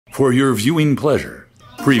For your viewing pleasure,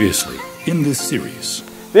 previously in this series.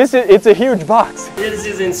 It's a huge box. This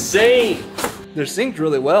is insane. They're synced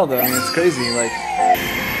really well though, I mean, it's crazy, like.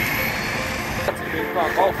 That's a big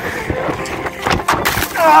box.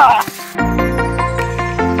 Oh.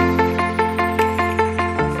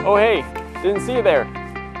 Oh hey, didn't see you there.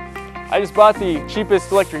 I just bought the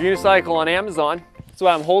cheapest electric unicycle on Amazon. That's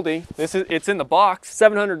what I'm holding. It's in the box.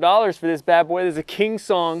 $700 for this bad boy. There's a King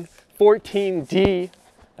Song 14D.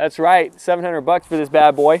 That's right, $700 for this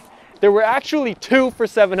bad boy. There were actually two for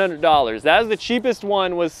 $700. That was the cheapest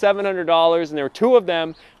one, was $700, and there were two of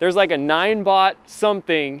them. There's like a 9-watt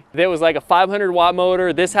something that was like a 500-watt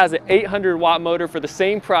motor. This has an 800-watt motor for the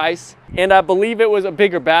same price, and I believe it was a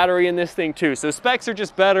bigger battery in this thing too. So specs are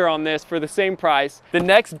just better on this for the same price. The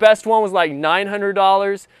next best one was like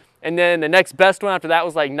 $900, and then the next best one after that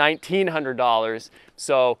was like $1,900.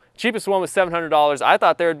 So cheapest one was $700. I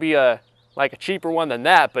thought there would be like a cheaper one than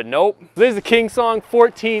that, but nope. This is the King Song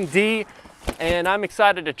 14D, and I'm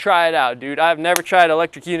excited to try it out, dude. I've never tried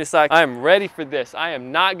electric unicycle. I am ready for this. I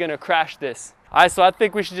am not gonna crash this. So I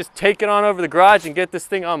think we should just take it on over the garage and get this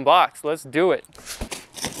thing unboxed. Let's do it.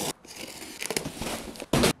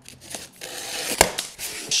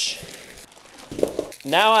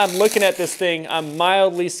 Now I'm looking at this thing. I'm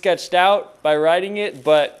mildly sketched out by riding it,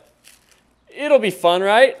 but it'll be fun,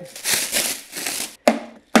 right?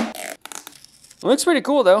 It looks pretty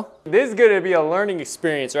cool though. This is gonna be a learning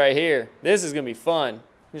experience right here. This is gonna be fun.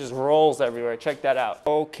 It just rolls everywhere, check that out.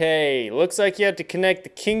 Okay, looks like you have to connect the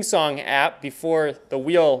King Song app before the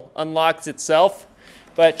wheel unlocks itself.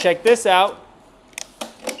 But check this out.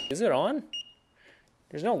 Is it on?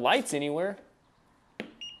 There's no lights anywhere.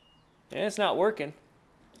 And it's not working.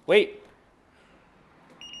 Wait.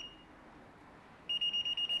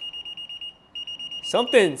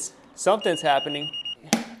 Something's happening.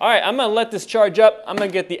 All right, I'm gonna let this charge up. I'm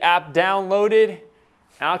gonna get the app downloaded, and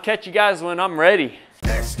I'll catch you guys when I'm ready.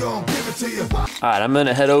 All right, I'm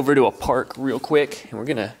gonna head over to a park real quick, and we're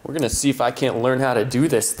gonna see if I can't learn how to do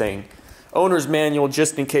this thing. Owner's manual,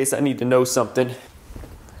 just in case I need to know something.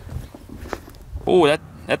 Oh,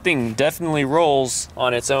 that thing definitely rolls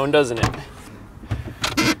on its own, doesn't it?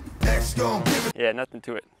 Yeah, nothing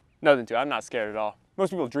to it. Nothing to it. I'm not scared at all. Most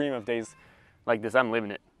people dream of days like this. I'm living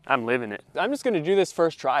it. I'm living it. I'm just gonna do this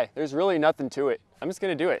first try. There's really nothing to it. I'm just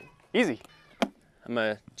gonna do it. Easy. I'm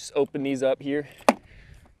gonna just open these up here.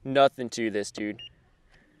 Nothing to this, dude.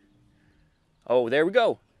 Oh, there we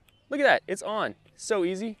go. Look at that, it's on. So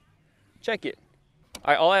easy. Check it.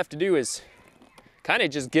 All right, all I have to do is kind of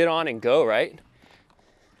just get on and go, right?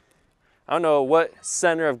 I don't know what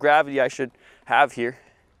center of gravity I should have here.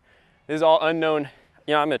 This is all unknown.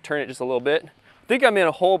 You know, I'm gonna turn it just a little bit. I think I'm in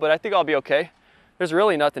a hole, but I think I'll be okay. There's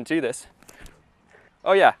really nothing to this.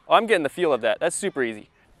 Oh yeah, I'm getting the feel of that. That's super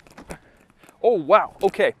easy. Oh wow,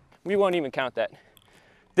 okay. We won't even count that.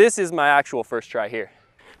 This is my actual first try here.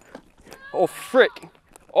 Oh frick.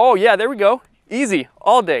 Oh yeah, there we go. Easy,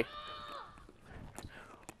 all day.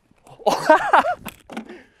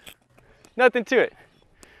 Nothing to it.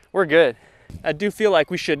 We're good. I do feel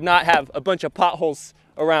like we should not have a bunch of potholes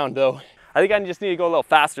around though. I think I just need to go a little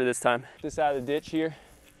faster this time. This out of the ditch here.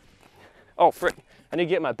 Oh frick, I need to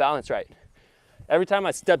get my balance right. Every time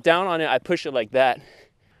I step down on it, I push it like that.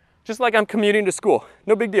 Just like I'm commuting to school,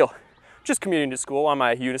 no big deal. Just commuting to school on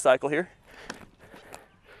my unicycle here.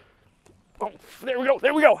 Oh, there we go,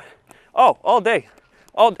 there we go. Oh, all day,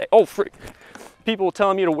 oh frick. People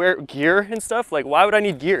telling me to wear gear and stuff, like why would I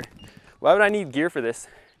need gear? Why would I need gear for this?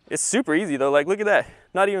 It's super easy though, like look at that.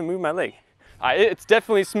 Not even move my leg. It's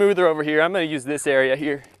definitely smoother over here. I'm gonna use this area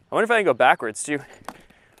here. I wonder if I can go backwards too.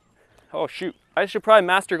 Oh shoot, I should probably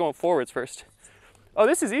master going forwards first. Oh,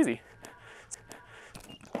 this is easy.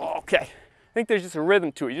 Okay, I think there's just a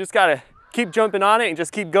rhythm to it. You just gotta keep jumping on it and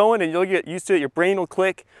just keep going and you'll get used to it. Your brain will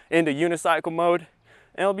click into unicycle mode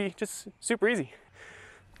and it'll be just super easy.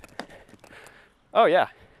 Oh yeah.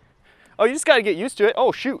 Oh, you just gotta get used to it.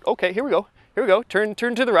 Oh shoot, okay, here we go. Here we go, turn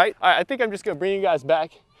to the right. All right, I think I'm just gonna bring you guys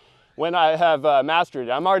back when I have mastered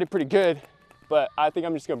it. I'm already pretty good, but I think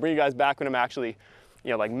I'm just gonna bring you guys back when I'm actually,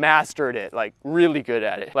 you know, like mastered it, like really good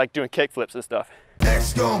at it, like doing kick flips and stuff.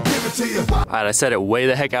 All right, I set it way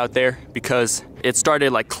the heck out there because it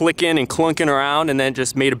started like clicking and clunking around and then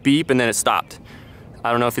just made a beep and then it stopped.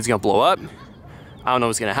 I don't know if it's gonna blow up. I don't know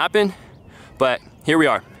what's gonna happen, but here we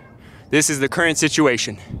are. This is the current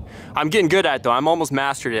situation. I'm getting good at it though, I'm almost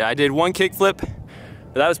mastered it. I did one kick flip,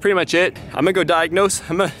 but that was pretty much it. I'm gonna go diagnose.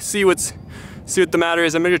 I'm gonna see what the matter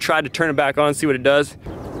is. I'm gonna try to turn it back on, see what it does.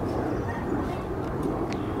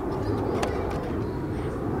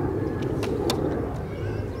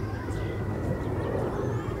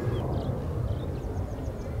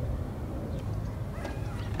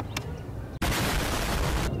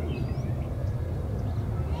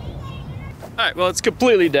 right, well, it's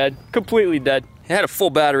completely dead, completely dead. It had a full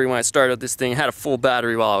battery when I started this thing. It had a full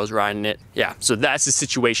battery while I was riding it. Yeah, so that's the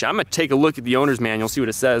situation. I'm gonna take a look at the owner's manual, see what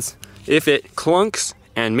it says. If it clunks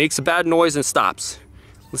and makes a bad noise and stops,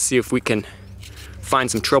 let's see if we can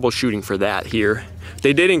find some troubleshooting for that here.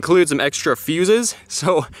 They did include some extra fuses,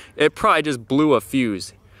 so it probably just blew a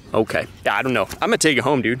fuse. Okay, yeah, I don't know. I'm gonna take it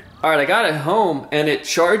home, dude. All right, I got it home and it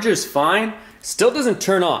charges fine. Still doesn't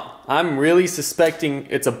turn on. I'm really suspecting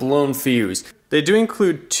it's a blown fuse. They do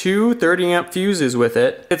include two 30 amp fuses with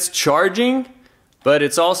it. It's charging, but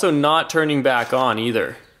it's also not turning back on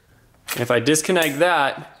either. If I disconnect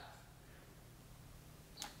that,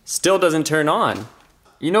 still doesn't turn on.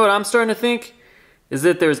 You know what I'm starting to think? Is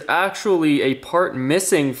that there's actually a part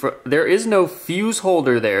missing. There is no fuse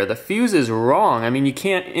holder there. The fuse is wrong. I mean, you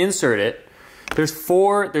can't insert it. There's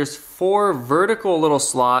four vertical little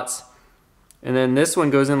slots, and then this one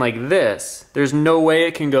goes in like this. There's no way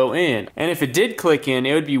it can go in. And if it did click in,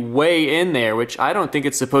 it would be way in there, which I don't think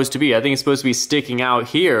it's supposed to be. I think it's supposed to be sticking out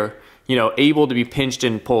here, you know, able to be pinched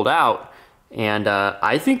and pulled out. And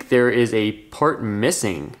I think there is a part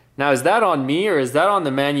missing. Now, is that on me or is that on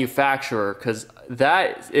the manufacturer? Because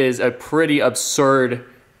that is a pretty absurd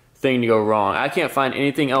thing to go wrong. I can't find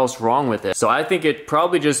anything else wrong with it. So I think it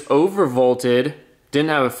probably just overvolted, didn't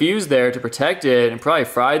have a fuse there to protect it, and probably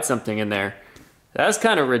fried something in there. That's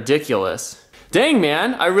kind of ridiculous. Dang,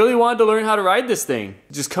 man, I really wanted to learn how to ride this thing.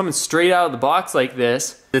 Just coming straight out of the box like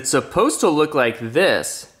this. It's supposed to look like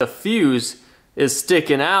this. The fuse is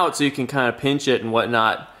sticking out so you can kind of pinch it and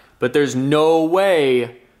whatnot, but there's no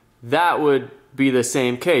way that would be the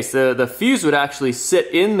same case. The fuse would actually sit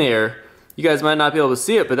in there. You guys might not be able to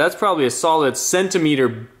see it, but that's probably a solid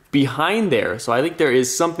centimeter behind there. So I think there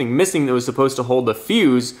is something missing that was supposed to hold the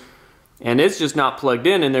fuse, and it's just not plugged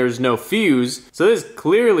in and there's no fuse. So this is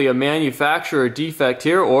clearly a manufacturer defect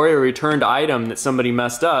here, or a returned item that somebody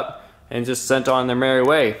messed up and just sent on their merry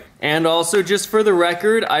way. And also, just for the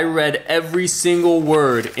record, I read every single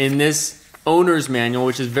word in this owner's manual,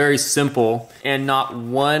 which is very simple, and not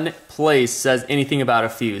one place says anything about a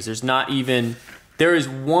fuse. There is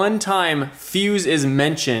one time fuse is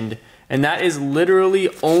mentioned, and that is literally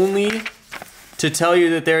only to tell you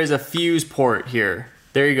that there is a fuse port here.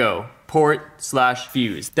 There you go,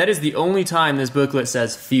 port/fuse. That is the only time this booklet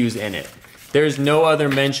says fuse in it. There's no other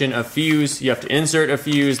mention of fuse. You have to insert a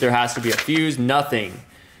fuse, there has to be a fuse, nothing.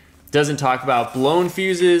 Doesn't talk about blown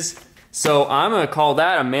fuses. So I'm gonna call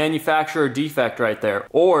that a manufacturer defect right there,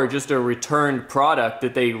 or just a returned product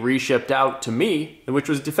that they reshipped out to me, which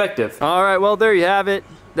was defective. All right, well, there you have it.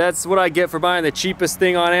 That's what I get for buying the cheapest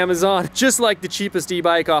thing on Amazon. Just like the cheapest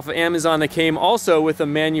e-bike off of Amazon that came also with a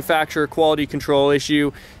manufacturer quality control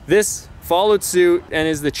issue. This followed suit and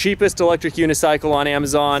is the cheapest electric unicycle on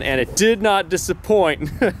Amazon, and it did not disappoint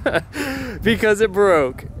because it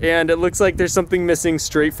broke and it looks like there's something missing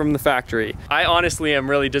straight from the factory. I honestly am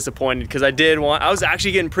really disappointed because I was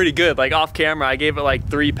actually getting pretty good. Like off camera, I gave it like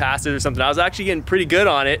 3 passes or something. I was actually getting pretty good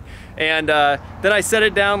on it, and then I set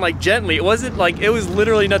it down like gently. It wasn't like, it was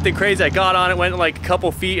literally nothing crazy. I got on it, went like a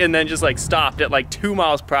couple feet, and then just like stopped at like 2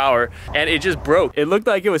 miles per hour, and it just broke. It looked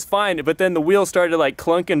like it was fine, but then the wheel started like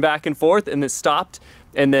clunking back and forth, and it stopped,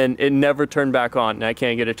 and then it never turned back on, and I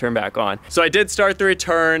can't get it turned back on. So I did start the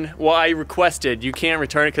return. Well, I requested, you can't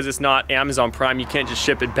return it because it's not Amazon Prime, you can't just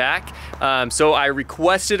ship it back. So I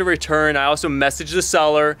requested a return. I also messaged the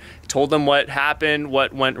seller, told them what happened,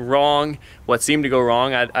 what went wrong, what seemed to go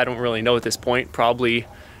wrong. I don't really know at this point. Probably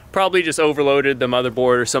just overloaded the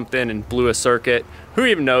motherboard or something and blew a circuit. Who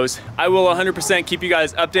even knows? I will 100% keep you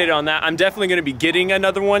guys updated on that. I'm definitely gonna be getting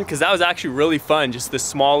another one because that was actually really fun, just this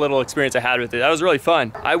small little experience I had with it. That was really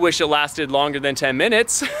fun. I wish it lasted longer than 10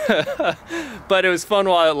 minutes, but it was fun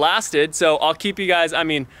while it lasted. So I'll keep you guys,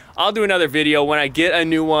 I'll do another video when I get a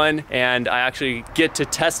new one and I actually get to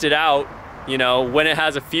test it out, you know, when it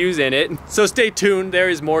has a fuse in it. So stay tuned, there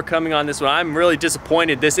is more coming on this one. I'm really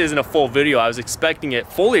disappointed this isn't a full video. I was expecting it,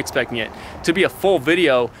 fully expecting it to be a full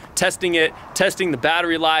video, testing it, testing the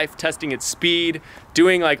battery life, testing its speed,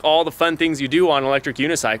 doing like all the fun things you do on electric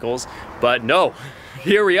unicycles, but no,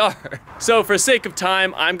 here we are. So for sake of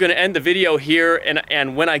time, I'm gonna end the video here,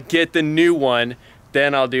 and when I get the new one,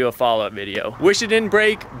 then I'll do a follow-up video. Wish it didn't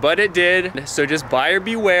break, but it did. So just buyer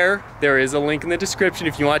beware. There is a link in the description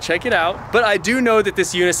if you want to check it out. But I do know that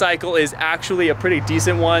this unicycle is actually a pretty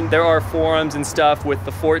decent one. There are forums and stuff with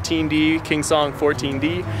the 14D, Kingsong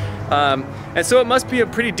 14D. And so it must be a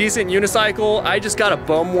pretty decent unicycle. I just got a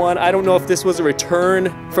bum one. I don't know if this was a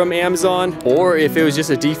return from Amazon or if it was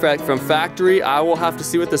just a defect from factory. I will have to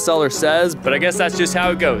see what the seller says, but I guess that's just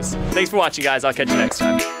how it goes. Thanks for watching, guys. I'll catch you next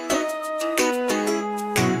time.